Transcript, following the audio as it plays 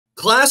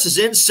Class is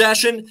in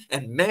session,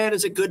 and man,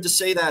 is it good to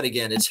say that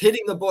again. It's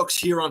hitting the books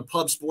here on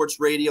Pub Sports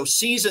Radio,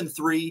 Season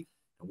 3,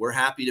 and we're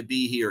happy to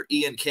be here.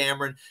 Ian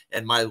Cameron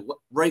and my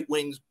right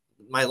wing,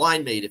 my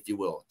line mate, if you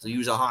will, to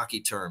use a hockey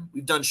term.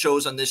 We've done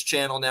shows on this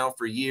channel now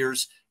for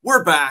years.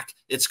 We're back.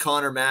 It's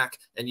Conor Mack,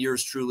 and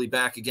yours truly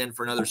back again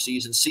for another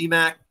season.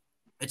 C-Mac,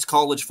 it's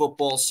college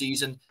football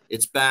season.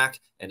 It's back,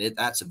 and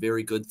that's a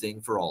very good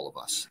thing for all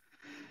of us.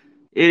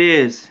 It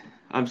is.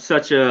 I'm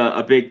such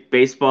a big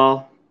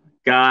baseball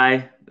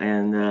guy,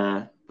 and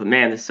but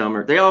man, this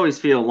summer they always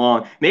feel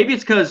long. Maybe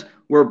it's because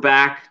we're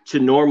back to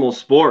normal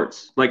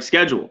sports, like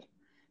scheduled.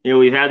 You know,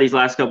 we've had these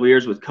last couple of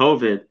years with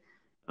COVID,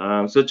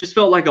 so it just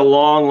felt like a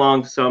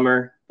long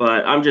summer.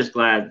 But I'm just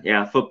glad,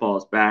 yeah, football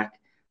is back.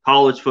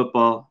 College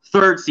football,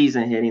 third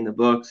season hitting the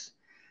books.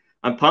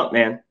 I'm pumped,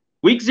 man.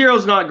 Week 0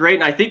 is not great,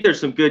 and I think there's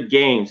some good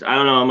games. I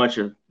don't know how much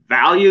of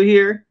value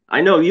here.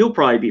 I know you'll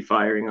probably be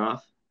firing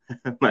off,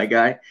 my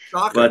guy.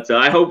 Shocker. But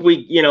I hope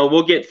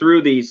we'll get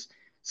through these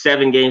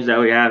 7 games that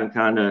we have and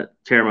kind of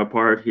tear them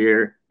apart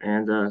here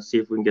and see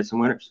if we can get some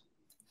winners.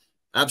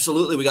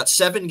 Absolutely. We got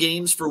 7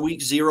 games for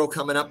week 0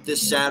 coming up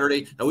this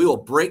Saturday, and we will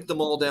break them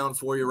all down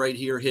for you right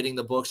here, hitting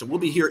the books. And we'll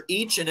be here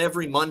each and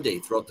every Monday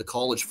throughout the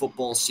college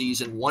football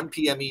season, 1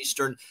 p.m.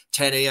 Eastern,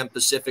 10 a.m.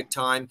 Pacific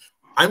time.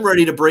 I'm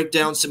ready to break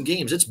down some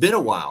games. It's been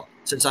a while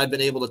since I've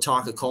been able to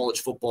talk a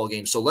college football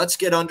game. So let's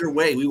get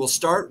underway. We will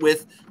start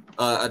with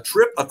a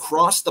trip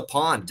across the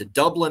pond to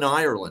Dublin,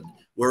 Ireland,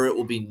 where it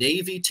will be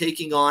Navy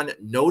taking on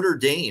Notre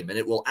Dame, and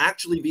it will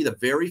actually be the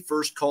very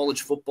first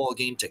college football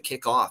game to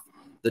kick off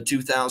the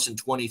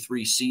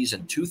 2023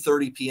 season,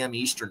 2:30 p.m.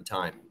 Eastern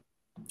time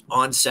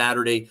on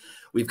Saturday.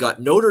 We've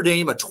got Notre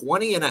Dame, a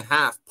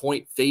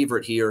 20.5-point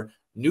favorite here,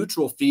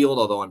 neutral field,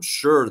 although I'm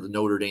sure the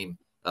Notre Dame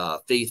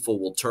faithful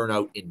will turn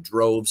out in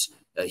droves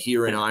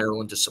here in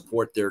Ireland to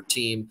support their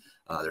team.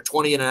 They're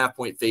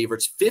 20.5-point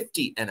favorites,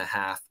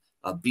 50.5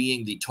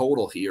 being the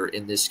total here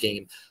in this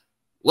game.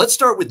 Let's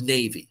start with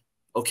Navy,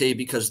 okay,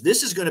 because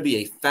this is going to be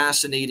a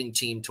fascinating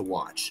team to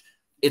watch.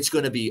 It's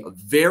going to be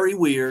very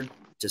weird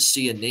to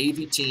see a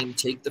Navy team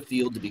take the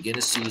field to begin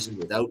a season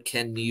without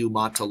Ken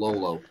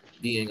Niumatalolo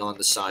being on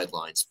the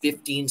sidelines.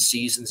 15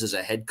 seasons as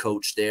a head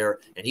coach there,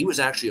 and he was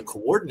actually a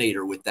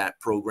coordinator with that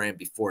program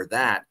before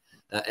that.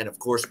 And, of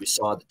course, we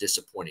saw the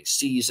disappointing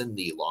season,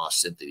 the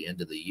loss at the end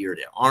of the year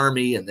to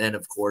Army, and then,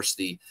 of course,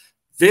 the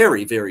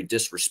very, very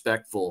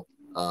disrespectful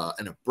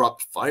and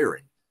abrupt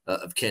firing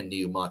of Ken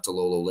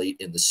Niumatalolo late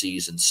in the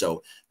season.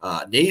 So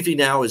Navy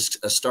now is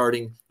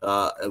starting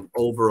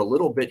over a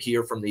little bit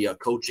here from the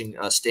coaching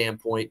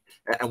standpoint.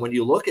 And when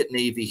you look at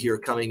Navy here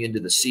coming into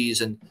the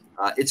season,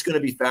 it's going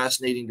to be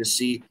fascinating to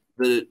see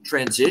the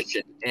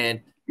transition. And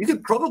you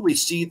could probably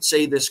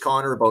say this,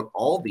 Conor, about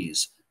all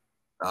these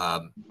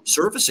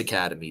service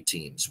academy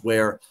teams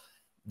where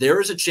there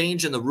is a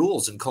change in the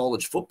rules in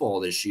college football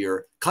this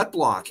year. Cut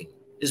blocking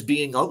is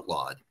being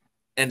outlawed.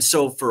 And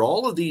so for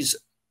all of these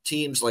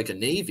teams like a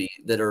Navy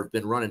that have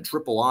been running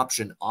triple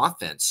option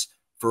offense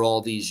for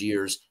all these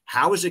years,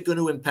 how is it going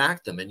to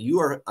impact them? And you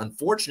are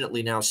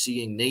unfortunately now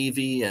seeing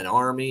Navy and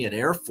Army and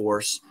Air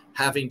Force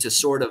having to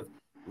sort of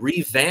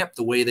revamp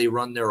the way they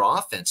run their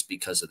offense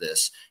because of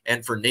this.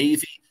 And for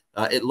Navy,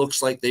 it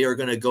looks like they are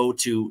going to go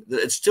to –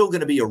 it's still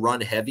going to be a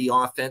run-heavy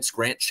offense.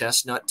 Grant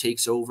Chestnut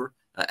takes over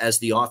as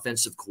the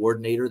offensive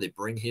coordinator. They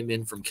bring him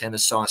in from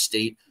Kennesaw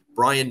State.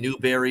 Brian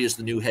Newberry is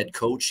the new head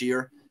coach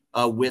here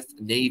with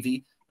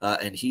Navy.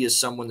 And he is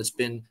someone that's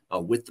been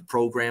with the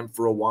program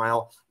for a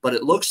while. But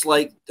it looks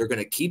like they're going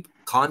to keep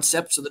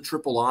concepts of the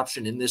triple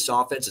option in this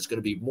offense. It's going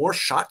to be more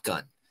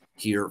shotgun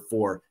here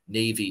for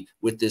Navy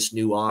with this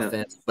new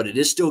offense. But it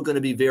is still going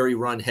to be very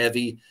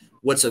run-heavy.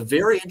 What's a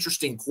very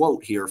interesting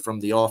quote here from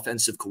the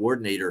offensive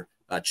coordinator,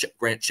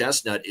 Grant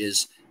Chestnut,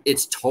 is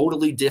it's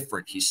totally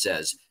different, he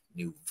says.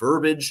 New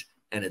verbiage,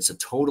 and it's a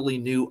totally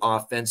new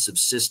offensive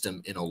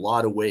system in a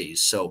lot of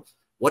ways. So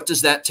what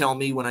does that tell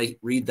me when I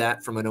read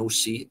that from an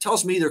OC? It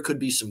tells me there could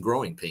be some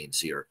growing pains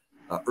here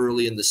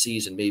early in the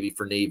season, maybe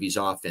for Navy's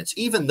offense,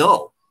 even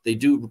though they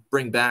do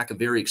bring back a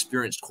very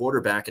experienced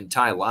quarterback in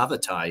Ty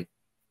Lavatai,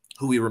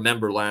 who we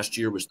remember last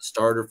year was the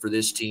starter for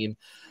this team.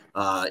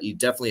 He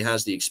definitely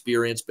has the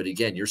experience, but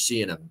again, you're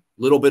seeing a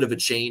little bit of a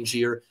change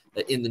here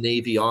in the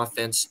Navy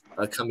offense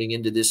coming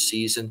into this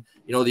season.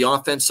 You know, the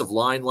offensive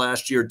line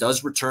last year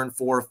does return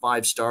 4 or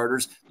 5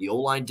 starters. The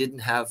O-line didn't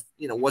have,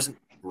 wasn't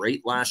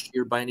great last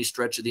year by any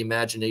stretch of the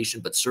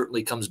imagination, but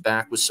certainly comes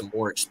back with some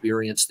more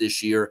experience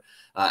this year.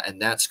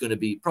 And that's going to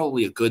be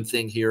probably a good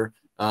thing here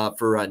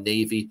for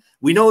Navy.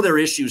 We know their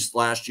issues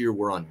last year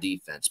were on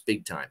defense,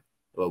 big time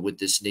with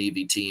this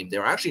Navy team.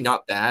 They're actually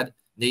not bad,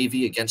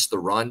 Navy, against the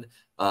run,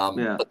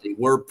 but they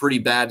were pretty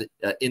bad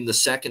in the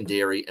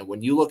secondary. And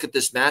when you look at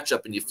this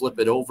matchup and you flip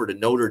it over to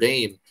Notre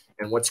Dame,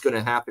 and what's going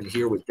to happen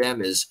here with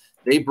them is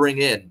they bring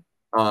in,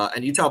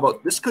 and you talk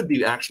about this could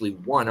be actually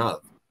one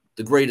of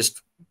the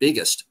greatest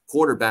biggest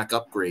quarterback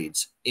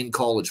upgrades in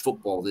college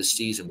football this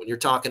season. When you're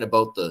talking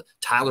about the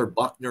Tyler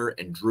Buckner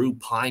and Drew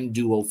Pine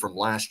duo from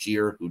last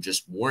year, who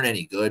just weren't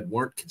any good,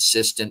 weren't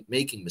consistent,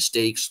 making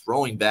mistakes,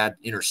 throwing bad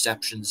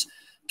interceptions,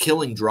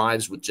 killing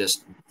drives with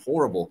just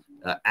horrible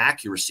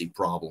accuracy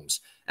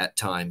problems at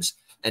times.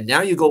 And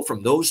now you go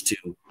from those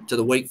two to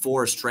the Wake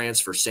Forest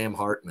transfer, Sam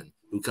Hartman,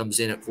 who comes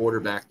in at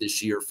quarterback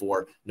this year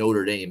for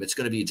Notre Dame. It's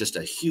going to be just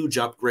a huge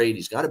upgrade.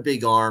 He's got a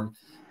big arm.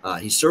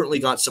 He's certainly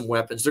got some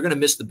weapons. They're going to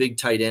miss the big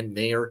tight end,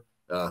 Mayer,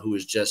 who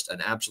is just an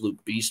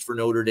absolute beast for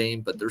Notre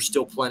Dame, but there's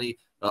still plenty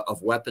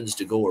of weapons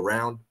to go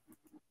around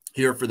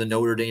here for the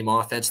Notre Dame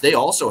offense. They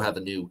also have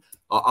a new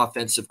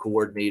offensive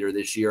coordinator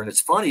this year. And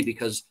it's funny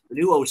because the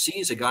new OC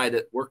is a guy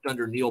that worked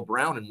under Neil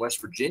Brown in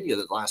West Virginia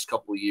the last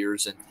couple of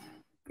years. And,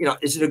 you know,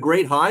 is it a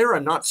great hire?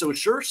 I'm not so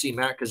sure,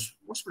 C-Mac, because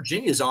West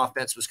Virginia's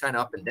offense was kind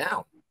of up and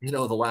down, you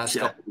know, the last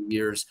couple of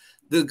years.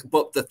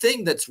 But the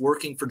thing that's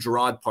working for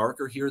Gerard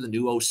Parker here, the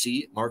new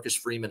OC, Marcus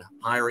Freeman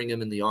hiring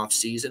him in the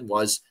offseason,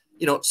 was,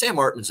 you know, Sam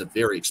Hartman's a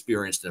very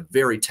experienced and a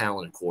very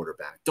talented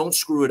quarterback. Don't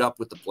screw it up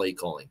with the play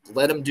calling.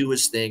 Let him do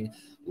his thing.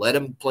 Let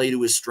him play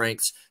to his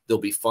strengths. They'll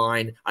be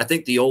fine. I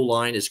think the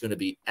O-line is going to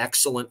be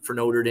excellent for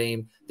Notre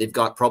Dame. They've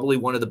got probably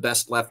one of the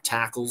best left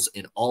tackles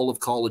in all of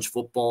college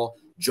football,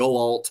 Joe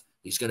Alt.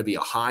 He's going to be a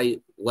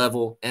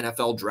high-level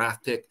NFL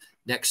draft pick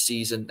next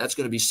season. That's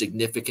going to be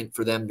significant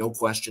for them, no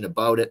question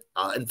about it.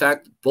 In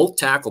fact, both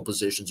tackle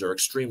positions are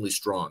extremely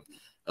strong,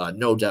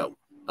 no doubt.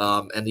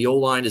 And the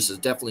O-line is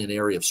definitely an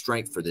area of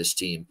strength for this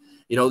team.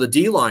 You know, the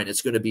D-line,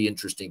 it's going to be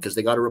interesting because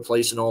they got to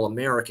replace an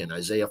All-American,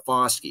 Isaiah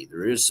Foskey.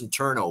 There is some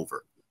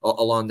turnover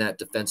along that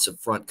defensive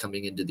front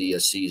coming into the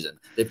season.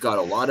 They've got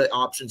a lot of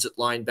options at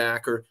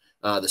linebacker.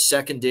 The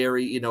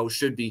secondary, you know,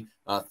 should be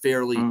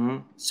fairly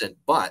decent.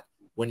 But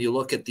when you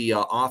look at the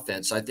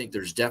offense, I think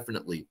there's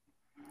definitely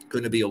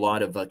going to be a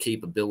lot of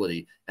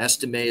capability.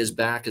 Estime is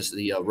back as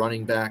the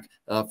running back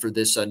for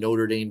this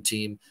Notre Dame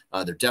team.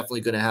 They're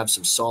definitely going to have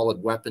some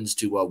solid weapons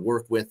to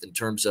work with in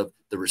terms of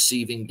the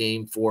receiving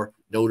game for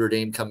Notre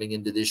Dame coming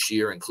into this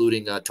year,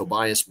 including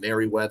Tobias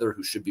Merriweather,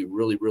 who should be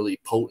really, really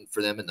potent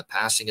for them in the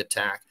passing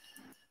attack.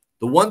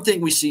 The one thing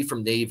we see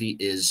from Navy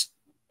is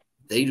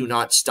they do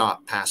not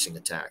stop passing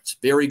attacks.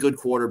 Very good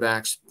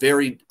quarterbacks,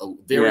 very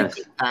good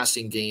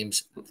passing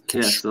games.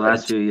 Yes, the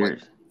last few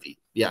years.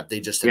 Yeah, they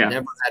just have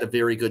never had a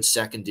very good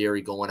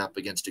secondary going up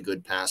against a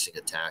good passing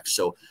attack.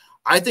 So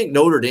I think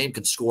Notre Dame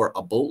can score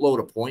a boatload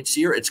of points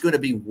here. It's going to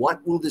be,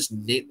 what will this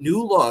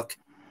new look,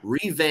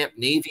 revamped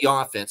Navy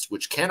offense,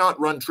 which cannot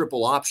run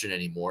triple option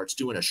anymore. It's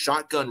doing a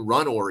shotgun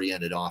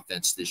run-oriented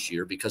offense this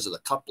year because of the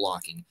cut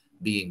blocking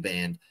being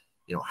banned.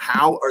 You know,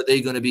 how are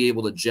they going to be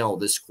able to gel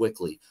this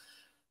quickly?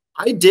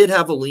 I did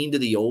have a lean to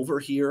the over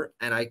here,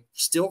 and I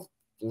still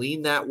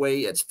lean that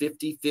way. It's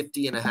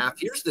 50-50.5.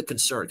 Here's the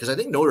concern, because I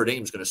think Notre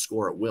Dame is going to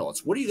score at will.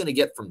 It's what are you going to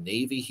get from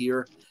Navy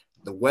here?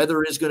 The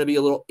weather is going to be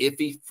a little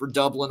iffy for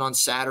Dublin on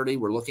Saturday.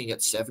 We're looking at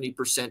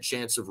 70%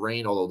 chance of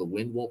rain, although the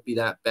wind won't be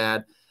that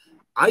bad.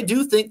 I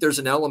do think there's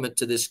an element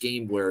to this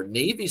game where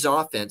Navy's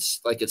offense,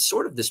 like, it's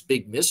sort of this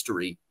big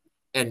mystery,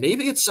 and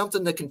maybe it's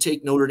something that can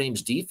take Notre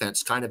Dame's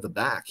defense kind of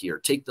aback here,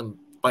 take them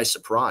by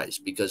surprise,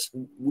 because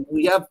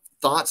we have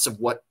thoughts of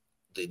what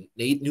the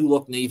new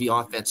look Navy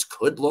offense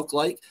could look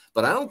like,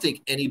 but I don't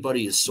think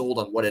anybody is sold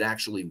on what it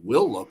actually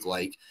will look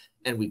like.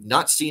 And we've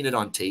not seen it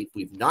on tape.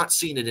 We've not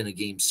seen it in a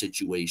game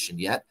situation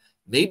yet.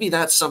 Maybe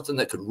that's something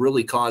that could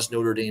really cause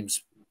Notre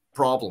Dame's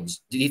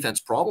problems, defense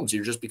problems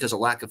here, just because of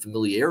lack of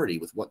familiarity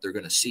with what they're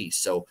going to see.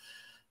 So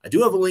I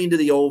do have a lean to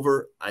the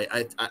over.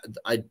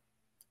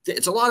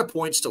 It's a lot of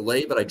points to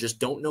lay, but I just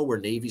don't know where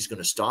Navy's going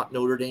to stop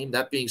Notre Dame.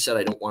 That being said,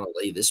 I don't want to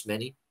lay this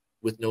many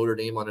with Notre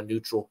Dame on a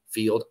neutral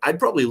field. I'd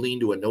probably lean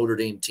to a Notre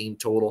Dame team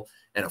total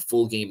and a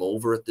full game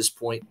over at this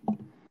point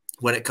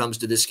when it comes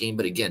to this game.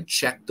 But again,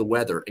 check the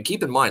weather. And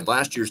keep in mind,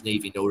 last year's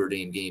Navy-Notre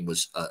Dame game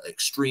was an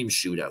extreme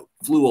shootout,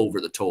 flew over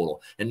the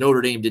total. And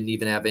Notre Dame didn't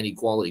even have any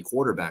quality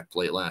quarterback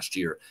play last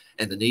year.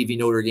 And the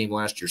Navy-Notre game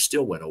last year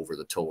still went over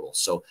the total.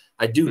 So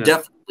I do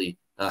definitely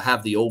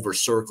have the over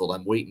circled.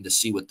 I'm waiting to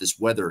see what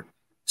this weather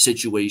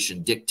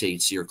situation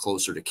dictates here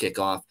closer to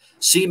kickoff.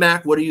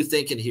 C-Mac, what are you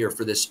thinking here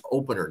for this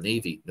opener,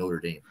 Navy Notre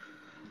Dame?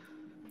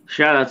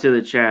 Shout out to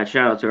the chat.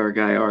 Shout out to our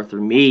guy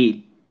Arthur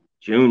Mead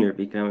Jr.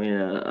 becoming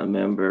a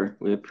member.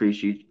 We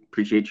appreciate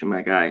you,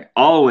 my guy.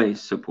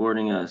 Always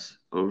supporting us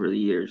over the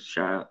years.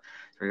 Shout out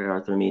to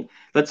Arthur Mead.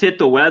 Let's hit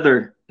the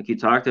weather, like you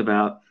talked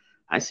about.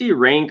 I see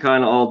rain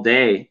kind of all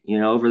day. You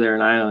know, over there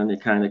in Ireland,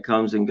 it kind of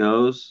comes and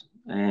goes,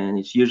 and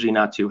it's usually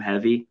not too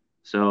heavy.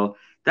 So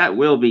that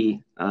will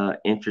be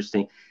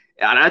interesting.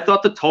 And I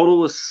thought the total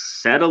was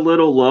set a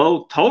little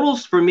low.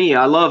 Totals for me,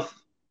 I love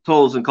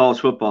totals in college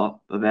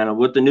football, Vanna.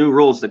 With the new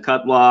rules, the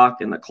cut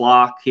block and the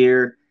clock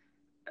here,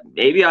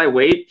 maybe I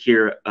wait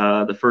here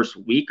the first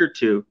week or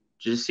two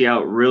just to see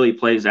how it really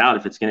plays out,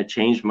 if it's going to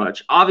change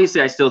much.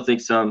 Obviously, I still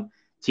think some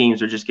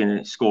teams are just going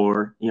to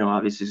score. You know,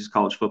 obviously, this is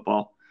college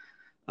football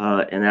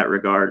in that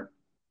regard.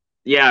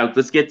 Yeah,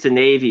 let's get to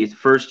Navy.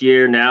 First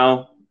year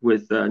now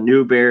with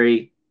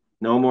Newberry.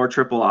 No more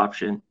triple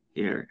option.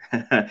 here.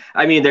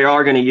 I mean, they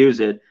are going to use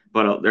it,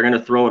 but they're going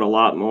to throw it a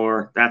lot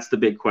more. That's the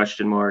big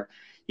question mark.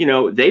 You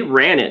know, they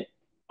ran it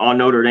on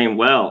Notre Dame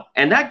well.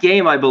 And that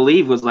game, I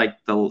believe, was like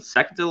the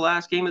second to the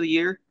last game of the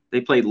year.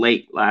 They played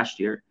late last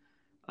year.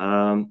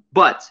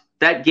 But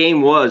that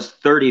game was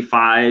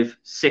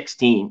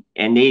 35-16,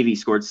 and Navy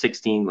scored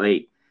 16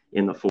 late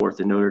in the fourth,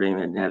 and Notre Dame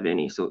didn't have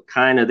any. So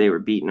kind of they were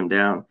beating them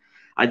down.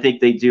 I think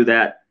they do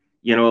that,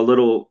 you know, a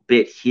little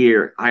bit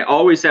here. I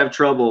always have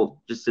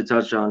trouble, just to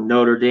touch on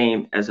Notre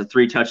Dame as a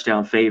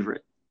 3-touchdown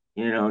favorite.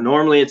 You know,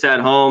 normally it's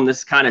at home. This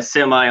is kind of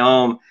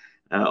semi-home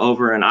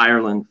over in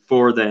Ireland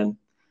for them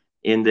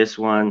in this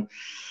one.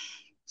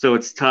 So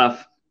it's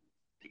tough.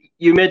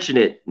 You mentioned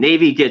it.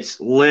 Navy gets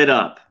lit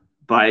up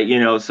by, you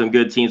know, some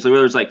good teams. So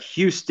whether it's like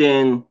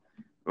Houston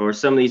or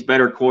some of these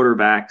better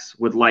quarterbacks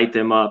would light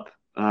them up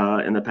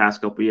in the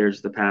past couple of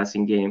years, the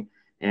passing game.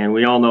 And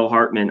we all know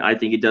Hartman, I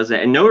think he does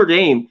that. And Notre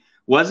Dame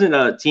wasn't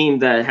a team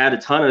that had a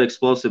ton of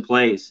explosive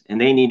plays, and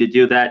they need to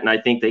do that. And I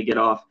think they get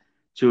off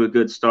to a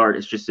good start.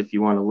 It's just if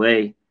you want to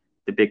lay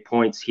the big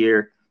points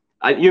here.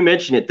 You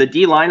mentioned it. The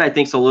D-line, I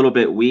think, is a little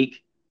bit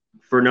weak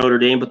for Notre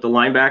Dame, but the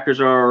linebackers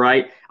are all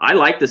right. I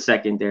like the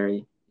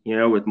secondary, you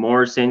know, with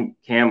Morrison,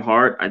 Cam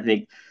Hart. I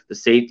think the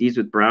safeties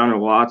with Brown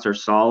and Watts are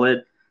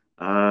solid.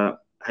 I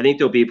think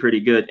they'll be pretty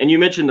good. And you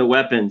mentioned the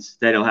weapons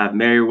that he'll have: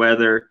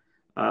 Merriweather,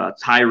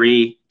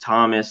 Tyree,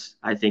 Thomas.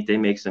 I think they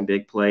make some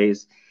big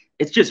plays.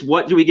 It's just,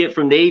 what do we get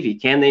from Navy?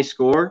 Can they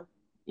score?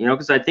 You know,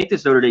 because I think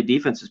this Notre Dame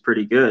defense is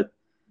pretty good.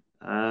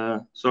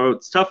 So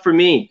it's tough for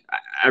me.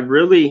 I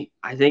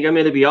think I'm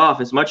going to be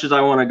off as much as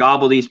I want to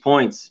gobble these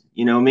points.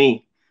 You know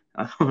me.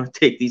 I want to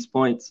take these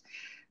points.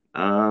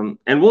 And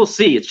we'll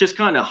see. It's just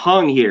kind of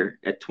hung here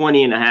at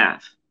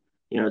 20.5.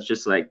 You know, it's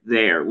just like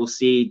there. We'll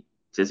see.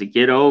 Does it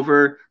get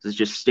over? Does it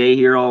just stay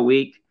here all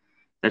week?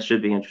 That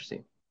should be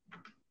interesting.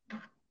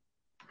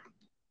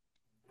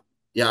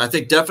 Yeah, I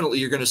think definitely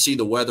you're going to see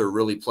the weather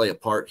really play a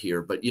part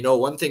here. But, you know,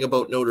 one thing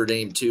about Notre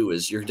Dame, too,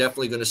 is you're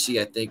definitely going to see,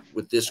 I think,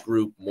 with this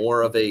group,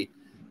 more of a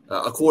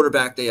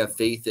quarterback they have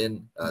faith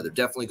in. They're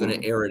definitely going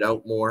to air it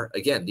out more.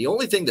 Again, the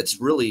only thing that's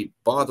really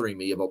bothering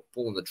me about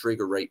pulling the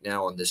trigger right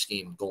now on this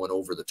game, going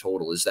over the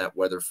total, is that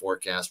weather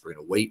forecast. We're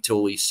going to wait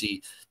till we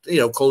see, you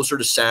know, closer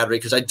to Saturday,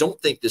 because I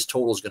don't think this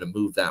total is going to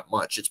move that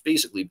much. It's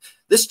basically,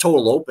 this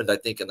total opened, I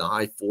think, in the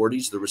high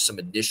 40s. There was some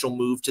initial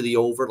move to the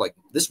over. Like,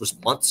 this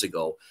was months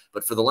ago.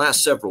 But for the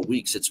last several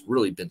weeks, it's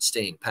really been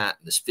staying pat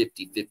in this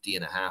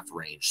 50-50.5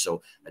 range.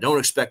 So I don't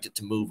expect it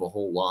to move a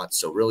whole lot.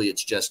 So really,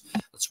 it's just,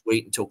 let's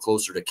wait until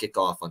closer to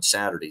kickoff on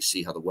Saturday,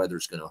 see how the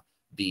weather's going to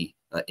be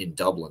in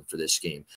Dublin for this game.